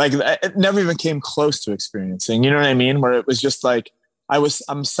experienced. Like it never even came close to experiencing. You know what I mean? Where it was just like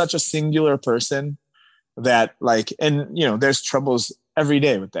I'm such a singular person that like, and you know, there's troubles every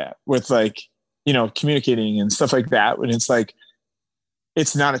day with that, with like, you know, communicating and stuff like that. When it's like,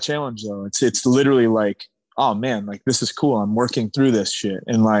 it's not a challenge though. It's literally like, oh man, like this is cool. I'm working through this shit.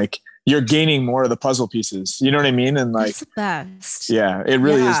 And like, you're gaining more of the puzzle pieces. You know what I mean? And like, that's the best. Yeah, it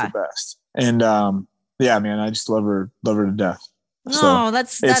really is the best. And yeah, man, I just love her to death. So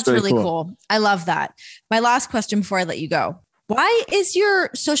that's really cool. I love that. My last question before I let you go. Why is your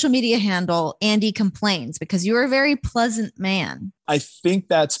social media handle Andy Complains? Because you're a very pleasant man. I think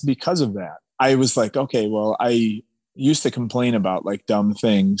that's because of that. I was like, okay, well, I used to complain about like dumb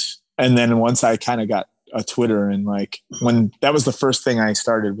things. And then once I kind of got a Twitter, and like when that was the first thing I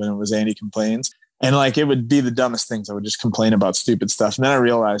started, when it was Andy Complains, and like it would be the dumbest things. I would just complain about stupid stuff. And then I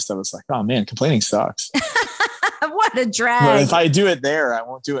realized I was like, oh man, complaining sucks. What a drag. But if I do it there, I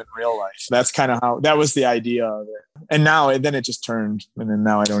won't do it in real life. That's kind of how, that was the idea of it. And now then it just turned, and then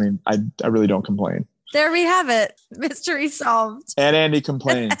now I really don't complain. There we have it. Mystery solved. And Andy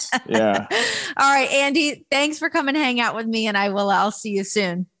Complains. Yeah. All right, Andy, thanks for coming hang out with me, and I'll see you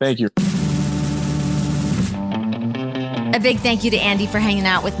soon. Thank you. A big thank you to Andy for hanging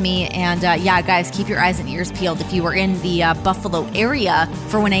out with me. And yeah, guys, keep your eyes and ears peeled if you were in the Buffalo area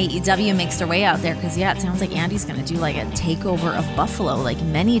for when AEW makes their way out there. Because, yeah, it sounds like Andy's going to do like a takeover of Buffalo, like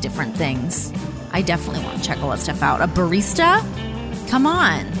many different things. I definitely want to check all that stuff out. A barista? Come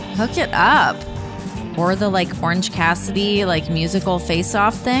on, hook it up. Or the like Orange Cassidy, like musical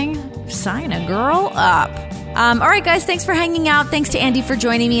face-off thing. Sign a girl up. All right, guys, thanks for hanging out. Thanks to Andy for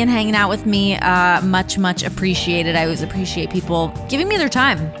joining me and hanging out with me. Much, much appreciated. I always appreciate people giving me their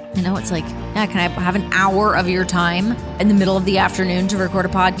time. You know, it's like, yeah, can I have an hour of your time in the middle of the afternoon to record a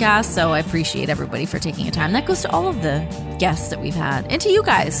podcast? So I appreciate everybody for taking a time. That goes to all of the guests that we've had, and to you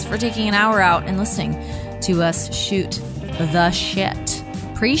guys for taking an hour out and listening to us shoot the shit.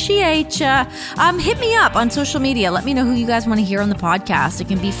 Appreciate ya. Hit me up on social media. Let me know who you guys want to hear on the podcast. It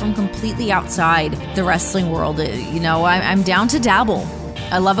can be from completely outside the wrestling world. You know, I'm down to dabble.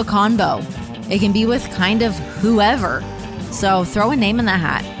 I love a convo. It can be with kind of whoever. So throw a name in the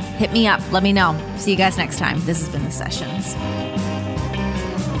hat. Hit me up. Let me know. See you guys next time. This has been The Sessions.